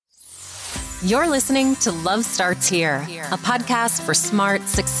You're listening to Love Starts Here, a podcast for smart,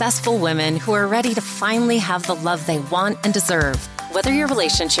 successful women who are ready to finally have the love they want and deserve. Whether your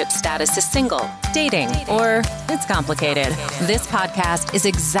relationship status is single, dating, or it's complicated, this podcast is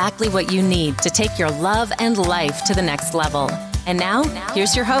exactly what you need to take your love and life to the next level. And now,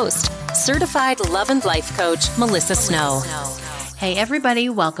 here's your host, certified love and life coach, Melissa Snow. Hey everybody,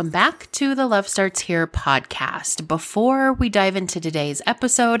 welcome back to the Love Starts Here podcast. Before we dive into today's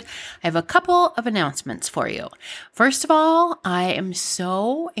episode, I have a couple of announcements for you. First of all, I am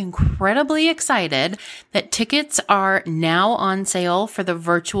so incredibly excited that tickets are now on sale for the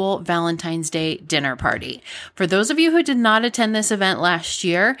virtual Valentine's Day dinner party. For those of you who did not attend this event last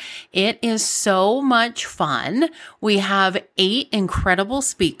year, it is so much fun. We have 8 incredible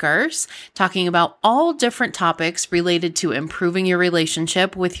speakers talking about all different topics related to improving your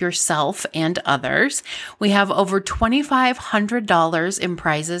relationship with yourself and others. We have over $2,500 in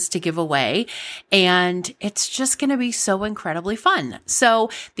prizes to give away, and it's just going to be so incredibly fun. So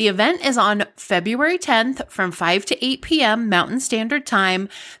the event is on February 10th from 5 to 8 p.m. Mountain Standard Time.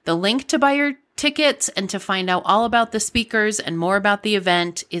 The link to buy your tickets and to find out all about the speakers and more about the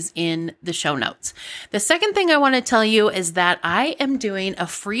event is in the show notes. The second thing I want to tell you is that I am doing a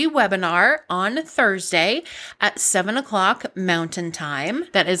free webinar on Thursday at 7 o'clock Mountain Time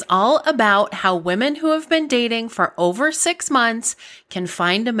that is all about how women who have been dating for over 6 months can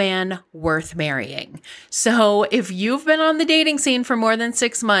find a man worth marrying. So if you've been on the dating scene for more than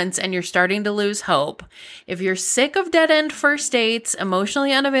 6 months and you're starting to lose hope, if you're sick of dead-end first dates,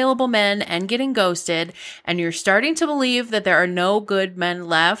 emotionally unavailable men, and getting ghosted, and you're starting to believe that there are no good men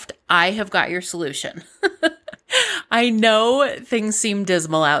left, I have got your solution. I know things seem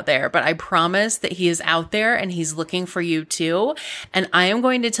dismal out there, but I promise that he is out there and he's looking for you too. And I am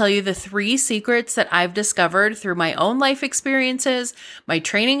going to tell you the 3 secrets that I've discovered through my own life experiences, my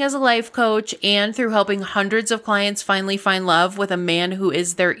training as a life coach, and through helping hundreds of clients finally find love with a man who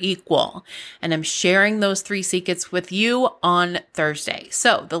is their equal. And I'm sharing those 3 secrets with you on Thursday.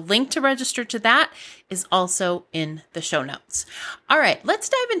 So the link to register to that is also in the show notes. All right, let's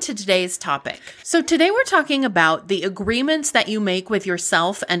dive into today's topic. So today we're talking about the agreements that you make with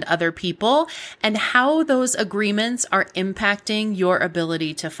yourself and other people and how those agreements are impacting your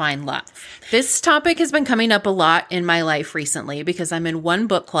ability to find love. This topic has been coming up a lot in my life recently because I'm in one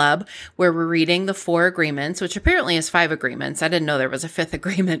book club where we're reading the 4 agreements, which apparently is 5 agreements. I didn't know there was a 5th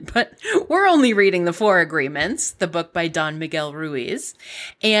agreement, but we're only reading the 4 agreements, the book by Don Miguel Ruiz.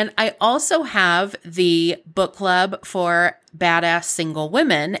 And I also have the book club for badass single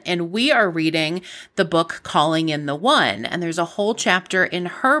women, and we are reading the book Calling in the One. And there's a whole chapter in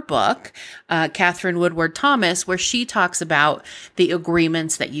her book, Catherine Woodward Thomas, where she talks about the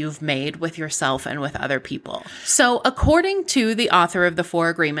agreements that you've made with yourself and with other people. So according to the author of the 4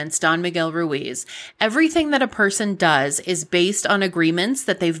 agreements, Don Miguel Ruiz, everything that a person does is based on agreements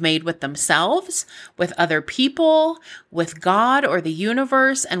that they've made with themselves, with other people, with God or the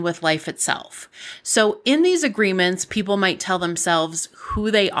universe, and with life itself. So in these agreements, people might tell themselves who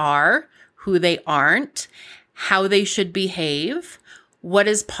they are, who they aren't, how they should behave, what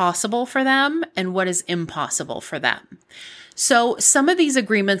is possible for them, and what is impossible for them. So some of these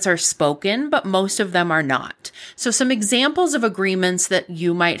agreements are spoken, but most of them are not. So some examples of agreements that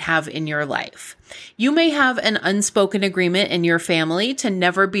you might have in your life. You may have an unspoken agreement in your family to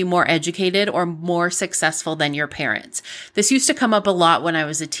never be more educated or more successful than your parents. This used to come up a lot when I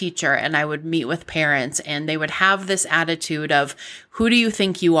was a teacher and I would meet with parents and they would have this attitude of, who do you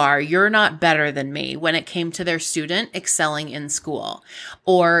think you are? You're not better than me, when it came to their student excelling in school,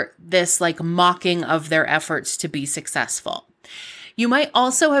 or this like mocking of their efforts to be successful. You might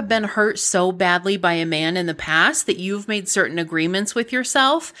also have been hurt so badly by a man in the past that you've made certain agreements with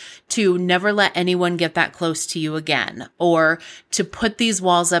yourself to never let anyone get that close to you again, or to put these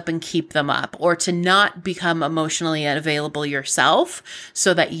walls up and keep them up, or to not become emotionally unavailable yourself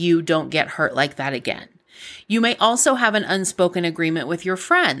so that you don't get hurt like that again. You may also have an unspoken agreement with your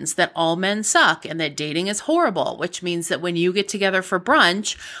friends that all men suck and that dating is horrible, which means that when you get together for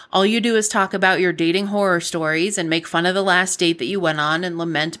brunch, all you do is talk about your dating horror stories and make fun of the last date that you went on and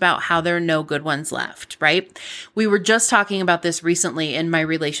lament about how there are no good ones left, right? We were just talking about this recently in my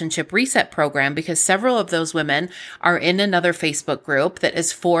Relationship Reset program because several of those women are in another Facebook group that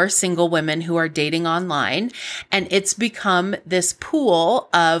is for single women who are dating online. And it's become this pool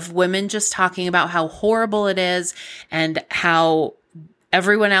of women just talking about how horrible it is and how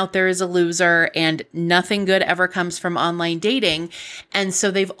everyone out there is a loser and nothing good ever comes from online dating. And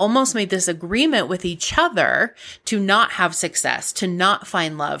so they've almost made this agreement with each other to not have success, to not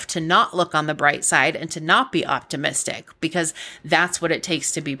find love, to not look on the bright side, and to not be optimistic, because that's what it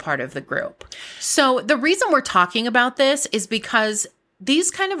takes to be part of the group. So the reason we're talking about this is because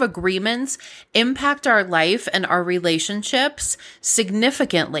these kind of agreements impact our life and our relationships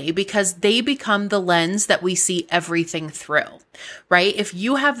significantly because they become the lens that we see everything through, right? If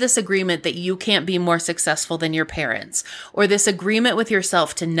you have this agreement that you can't be more successful than your parents, or this agreement with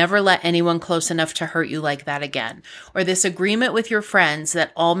yourself to never let anyone close enough to hurt you like that again, or this agreement with your friends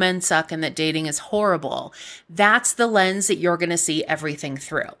that all men suck and that dating is horrible, that's the lens that you're going to see everything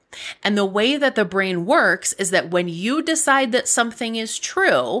through. And the way that the brain works is that when you decide that something is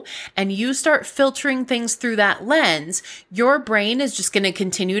true and you start filtering things through that lens, your brain is just going to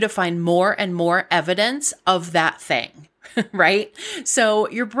continue to find more and more evidence of that thing. Right? So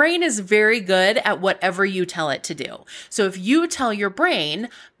your brain is very good at whatever you tell it to do. So if you tell your brain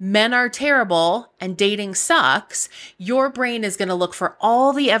men are terrible and dating sucks, your brain is going to look for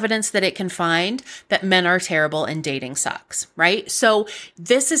all the evidence that it can find that men are terrible and dating sucks, right? So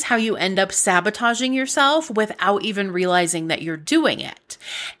this is how you end up sabotaging yourself without even realizing that you're doing it.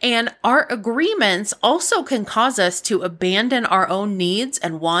 And our agreements also can cause us to abandon our own needs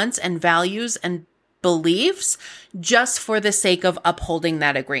and wants and values and beliefs just for the sake of upholding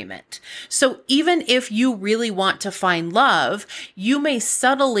that agreement. So even if you really want to find love, you may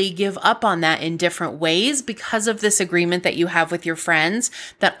subtly give up on that in different ways because of this agreement that you have with your friends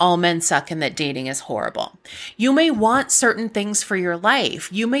that all men suck and that dating is horrible. You may want certain things for your life.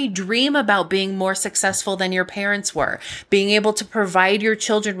 You may dream about being more successful than your parents were, being able to provide your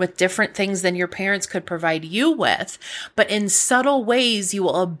children with different things than your parents could provide you with. But in subtle ways, you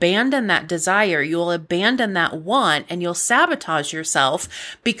will abandon that desire. You will abandon that want, and you'll sabotage yourself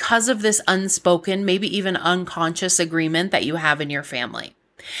because of this unspoken, maybe even unconscious agreement that you have in your family.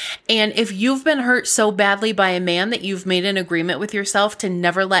 And if you've been hurt so badly by a man that you've made an agreement with yourself to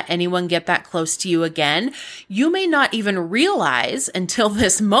never let anyone get that close to you again, you may not even realize until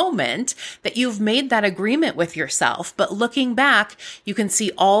this moment that you've made that agreement with yourself. But looking back, you can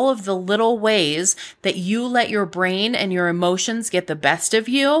see all of the little ways that you let your brain and your emotions get the best of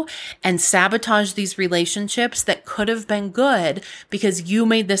you and sabotage these relationships that could have been good because you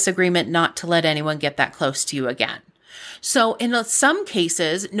made this agreement not to let anyone get that close to you again. So in some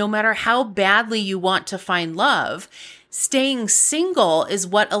cases, no matter how badly you want to find love, staying single is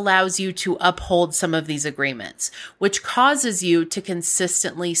what allows you to uphold some of these agreements, which causes you to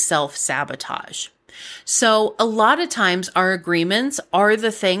consistently self-sabotage. So a lot of times our agreements are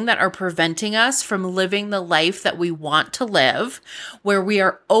the thing that are preventing us from living the life that we want to live, where we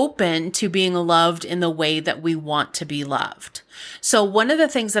are open to being loved in the way that we want to be loved. So one of the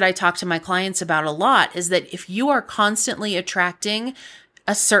things that I talk to my clients about a lot is that if you are constantly attracting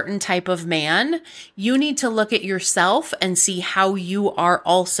a certain type of man, you need to look at yourself and see how you are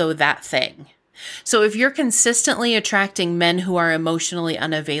also that thing. So if you're consistently attracting men who are emotionally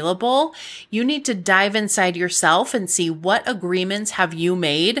unavailable, you need to dive inside yourself and see what agreements have you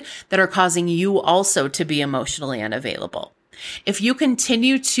made that are causing you also to be emotionally unavailable. If you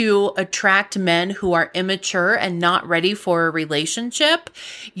continue to attract men who are immature and not ready for a relationship,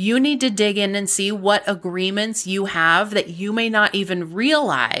 you need to dig in and see what agreements you have that you may not even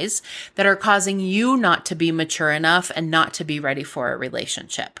realize that are causing you not to be mature enough and not to be ready for a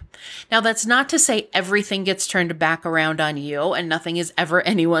relationship. Now, that's not to say everything gets turned back around on you and nothing is ever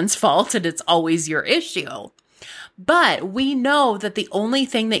anyone's fault and it's always your issue. But we know that the only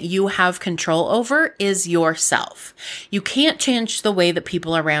thing that you have control over is yourself. You can't change the way that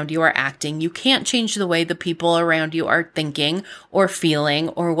people around you are acting. You can't change the way the people around you are thinking or feeling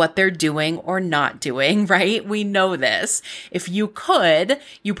or what they're doing or not doing, right? We know this. If you could,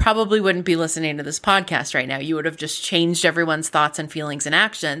 you probably wouldn't be listening to this podcast right now. You would have just changed everyone's thoughts and feelings and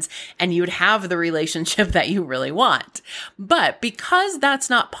actions, and you'd have the relationship that you really want. But because that's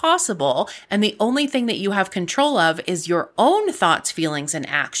not possible, and the only thing that you have control of is your own thoughts, feelings, and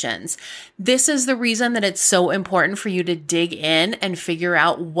actions, this is the reason that it's so important for you to dig in and figure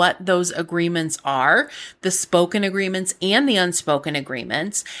out what those agreements are, the spoken agreements and the unspoken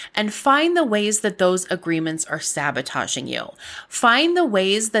agreements, and find the ways that those agreements are sabotaging you. Find the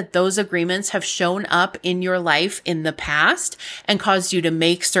ways that those agreements have shown up in your life in the past and caused you to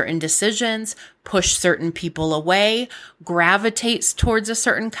make certain decisions, push certain people away, gravitates towards a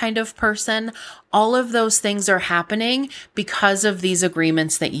certain kind of person. All of those things are happening because of these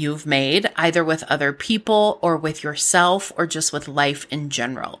agreements that you've made, either with other people or with yourself or just with life in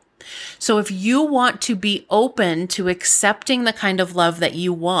general. So if you want to be open to accepting the kind of love that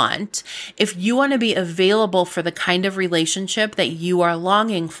you want, if you want to be available for the kind of relationship that you are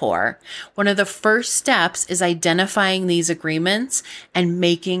longing for, one of the first steps is identifying these agreements and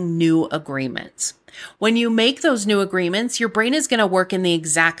making new agreements. When you make those new agreements, your brain is going to work in the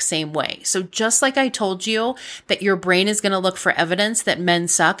exact same way. So just like I told you that your brain is going to look for evidence that men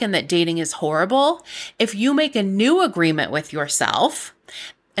suck and that dating is horrible, if you make a new agreement with yourself,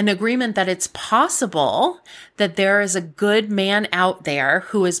 an agreement that it's possible that there is a good man out there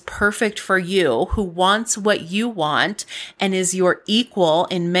who is perfect for you, who wants what you want and is your equal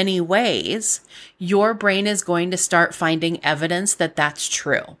in many ways, your brain is going to start finding evidence that that's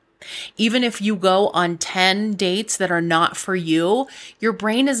true. Even if you go on 10 dates that are not for you, your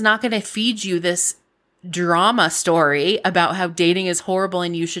brain is not going to feed you this drama story about how dating is horrible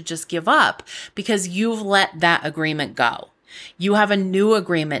and you should just give up because you've let that agreement go. You have a new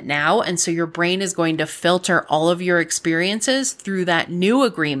agreement now, and so your brain is going to filter all of your experiences through that new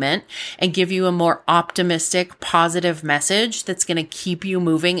agreement and give you a more optimistic, positive message that's going to keep you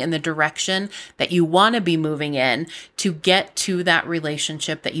moving in the direction that you want to be moving in to get to that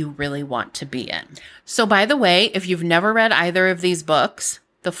relationship that you really want to be in. So by the way, if you've never read either of these books,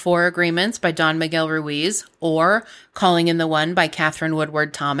 The 4 Agreements by Don Miguel Ruiz or Calling in the One by Catherine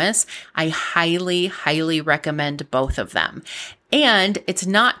Woodward Thomas, I highly, highly recommend both of them. And it's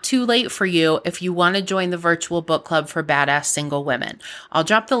not too late for you if you want to join the virtual book club for badass single women. I'll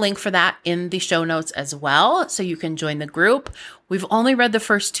drop the link for that in the show notes as well, so you can join the group. We've only read the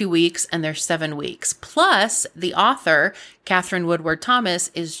first 2 weeks and there's 7 weeks. Plus, the author, Catherine Woodward Thomas,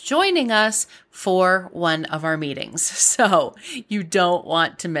 is joining us for one of our meetings. So you don't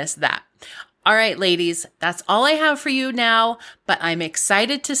want to miss that. All right, ladies, that's all I have for you now, but I'm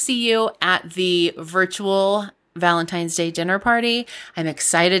excited to see you at the virtual Valentine's Day dinner party. I'm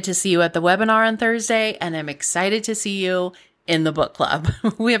excited to see you at the webinar on Thursday, and I'm excited to see you in the book club.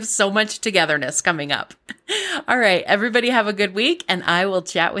 We have so much togetherness coming up. All right, everybody have a good week, and I will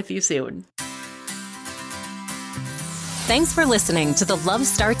chat with you soon. Thanks for listening to the Love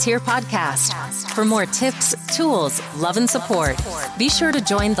Starts Here podcast. For more tips, tools, love, and support, be sure to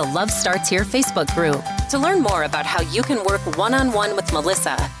join the Love Starts Here Facebook group. To learn more about how you can work one-on-one with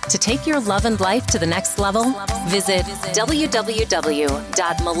Melissa to take your love and life to the next level, visit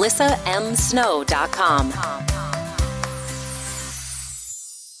www.melissamsnow.com.